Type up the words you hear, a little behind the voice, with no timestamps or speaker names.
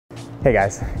Hey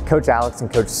guys, Coach Alex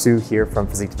and Coach Sue here from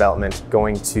Physique Development,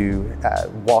 going to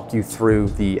walk you through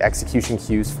the execution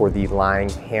cues for the lying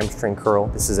hamstring curl.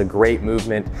 This is a great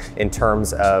movement in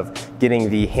terms of getting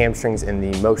the hamstrings in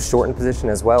the most shortened position,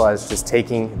 as well as just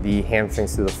taking the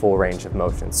hamstrings through the full range of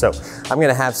motion. So I'm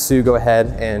gonna have Sue go ahead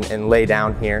and lay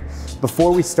down here.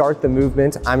 Before we start the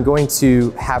movement, I'm going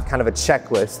to have kind of a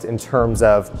checklist in terms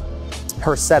of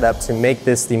her setup to make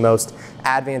this the most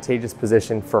advantageous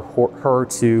position for her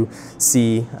to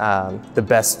see the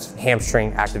best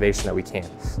hamstring activation that we can.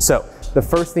 So the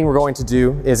first thing we're going to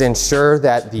do is ensure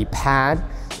that the pad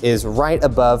is right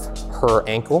above her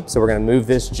ankle. So we're going to move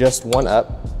this just one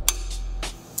up.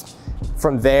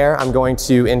 From there, I'm going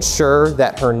to ensure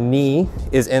that her knee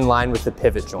is in line with the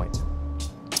pivot joint.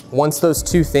 Once those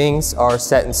two things are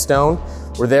set in stone,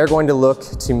 we're there going to look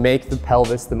to make the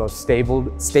pelvis the most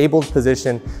stable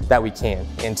position that we can.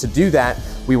 And to do that,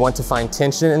 we want to find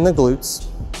tension in the glutes.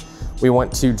 We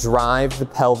want to drive the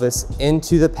pelvis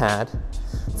into the pad.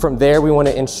 From there, we want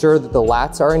to ensure that the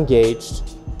lats are engaged,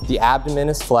 the abdomen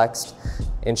is flexed,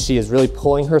 and she is really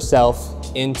pulling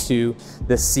herself into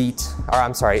the seat, or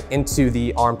I'm sorry, into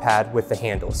the arm pad with the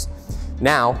handles.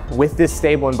 Now, with this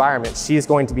stable environment, she is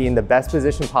going to be in the best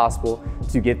position possible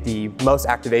to get the most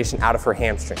activation out of her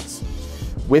hamstrings.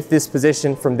 With this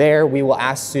position, from there, we will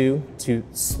ask Sue to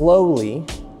slowly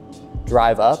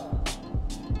drive up,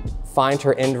 find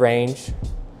her end range,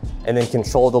 and then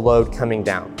control the load coming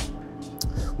down.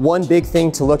 One big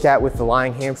thing to look at with the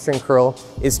lying hamstring curl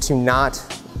is to not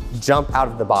jump out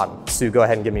of the bottom. Sue, go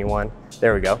ahead and give me one.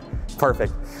 There we go.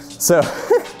 Perfect. So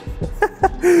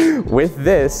with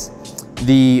this,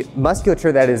 the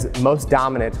musculature that is most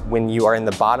dominant when you are in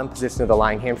the bottom position of the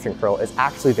lying hamstring curl is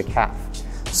actually the calf.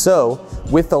 So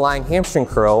with the lying hamstring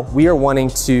curl, we are wanting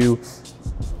to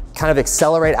kind of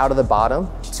accelerate out of the bottom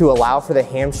to allow for the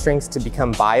hamstrings to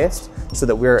become biased so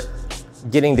that we're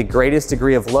getting the greatest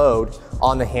degree of load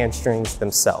on the hamstrings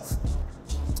themselves.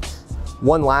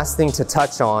 One last thing to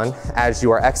touch on as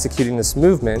you are executing this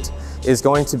movement is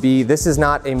going to be, this is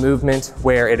not a movement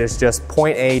where it is just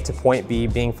point A to point B,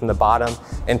 being from the bottom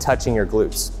and touching your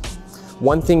glutes.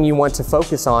 One thing you want to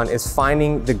focus on is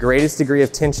finding the greatest degree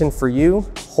of tension for you,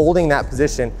 holding that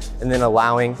position, and then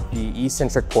allowing the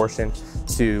eccentric portion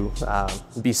to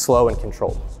be slow and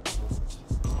controlled.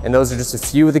 And those are just a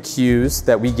few of the cues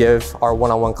that we give our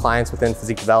one-on-one clients within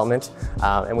Physique Development,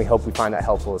 and we hope we find that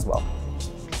helpful as well.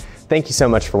 Thank you so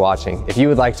much for watching. If you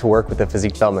would like to work with a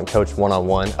Physique Development Coach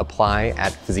one-on-one, apply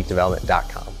at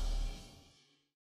physiquedevelopment.com.